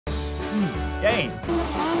Game!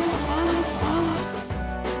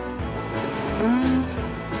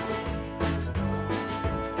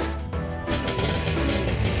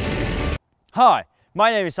 Hi,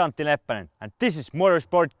 my name is Antti Leppänen and this is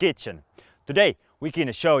Motorsport Kitchen. Today we're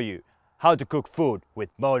gonna show you how to cook food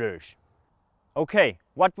with motors. Okay,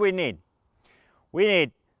 what we need? We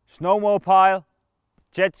need snowmobile,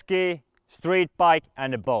 jet ski, street bike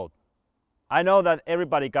and a boat. I know that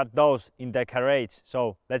everybody got those in their garage,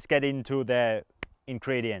 so let's get into the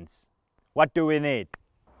ingredients. What do we need?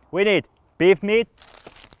 We need beef meat,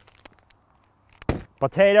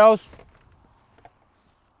 potatoes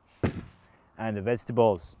and the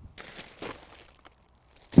vegetables.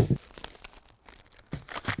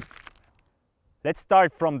 Let's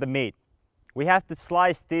start from the meat. We have to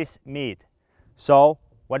slice this meat. So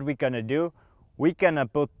what we're gonna do, we're gonna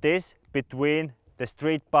put this between the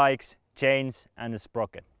street bike's chains and the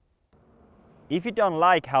sprocket. If you don't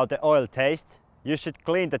like how the oil tastes, you should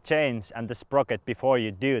clean the chains and the sprocket before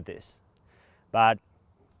you do this. But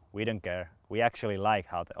we don't care. We actually like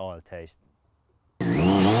how the oil tastes.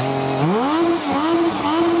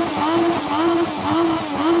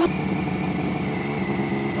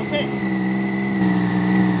 Okay.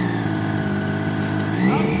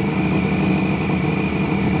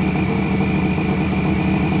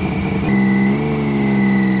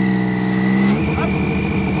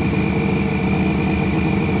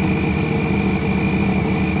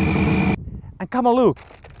 And come on, look!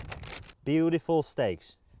 Beautiful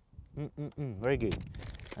steaks. Very good.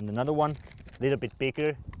 And another one, a little bit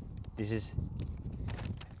bigger. This is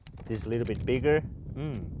a little bit bigger.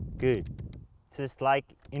 Good. It's just like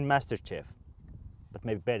in MasterChef, but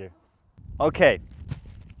maybe better. Okay,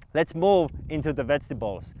 let's move into the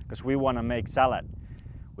vegetables because we want to make salad.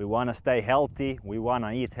 We want to stay healthy. We want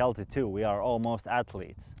to eat healthy too. We are almost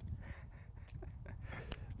athletes.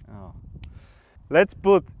 Oh. Let's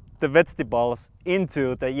put the vegetables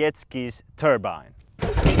into the jet ski's turbine.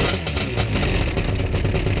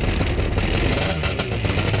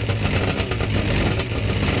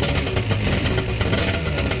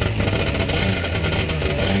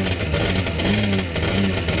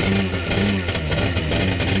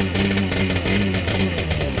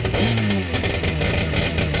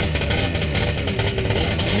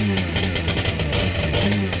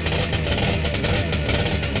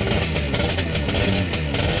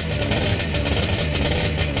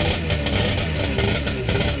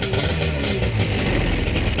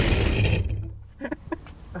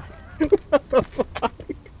 What the fuck?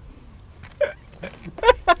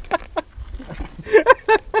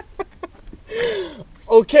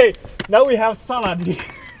 Okay, now we have salad here.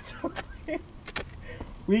 So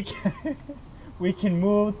we can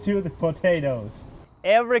move to the potatoes.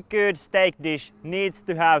 Every good steak dish needs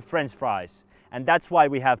to have French fries, and that's why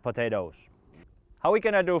we have potatoes. How are we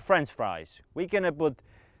gonna do French fries? We're gonna put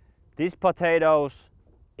these potatoes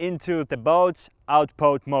into the boat's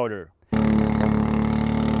outboard motor.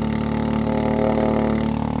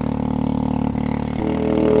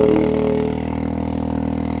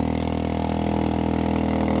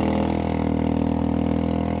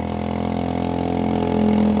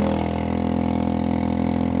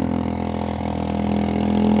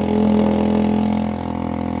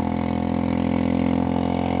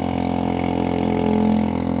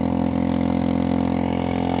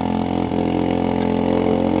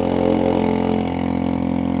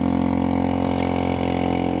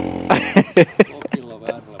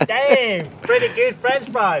 Damn, pretty good French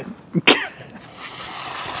fries.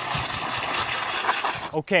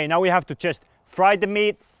 Okay, now we have to just fry the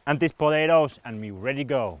meat and these potatoes and we're ready to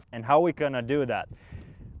go. And how we gonna do that?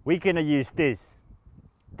 We're gonna use this.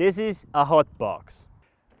 This is a hot box.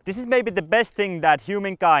 This is maybe the best thing that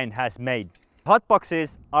humankind has made. Hot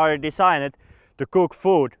boxes are designed to cook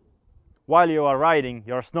food while you are riding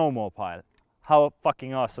your snowmobile. How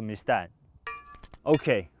fucking awesome is that?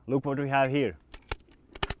 Okay, look what we have here.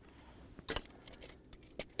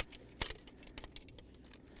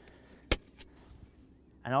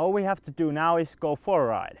 And all we have to do now is go for a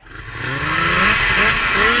ride.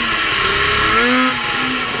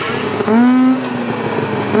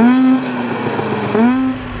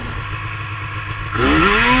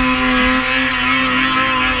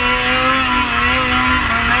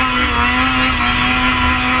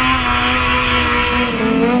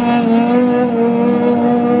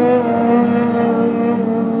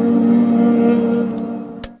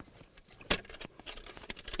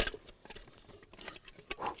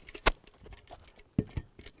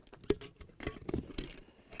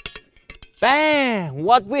 Bam!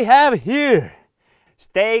 What we have here?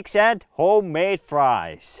 Steaks and homemade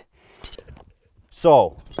fries.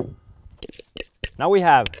 So, Now we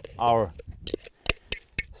have our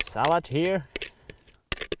salad here.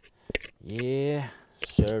 Yeah,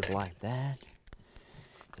 served like that.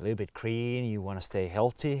 A little bit green, you want to stay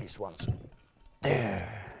healthy. This one's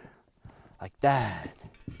there, like that.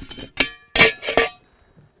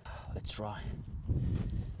 Let's try.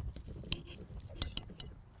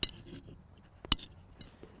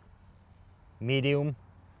 Medium,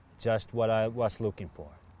 just what I was looking for.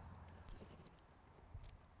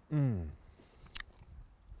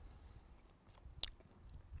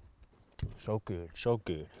 So good, so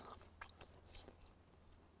good.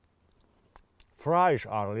 Fries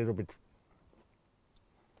are a little bit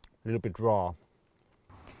raw.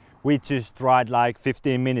 We just tried like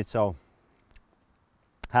 15 minutes, so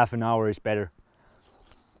half an hour is better.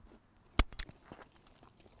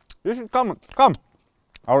 You should come.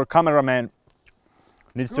 Our cameraman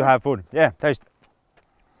needs to have food. Yeah, taste.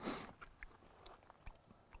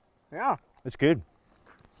 Yeah, It's good.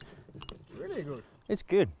 really good. It's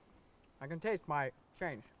good. I can taste my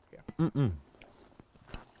change here.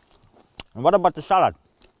 And what about the salad?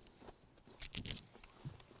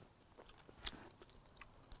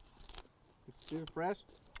 It's still fresh.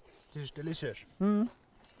 This is delicious.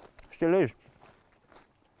 Still is.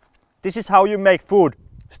 This is how you make food,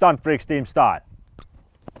 StuntFreaksTeam style.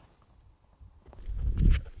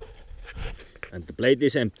 And the plate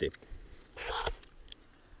is empty.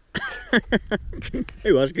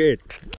 It was good.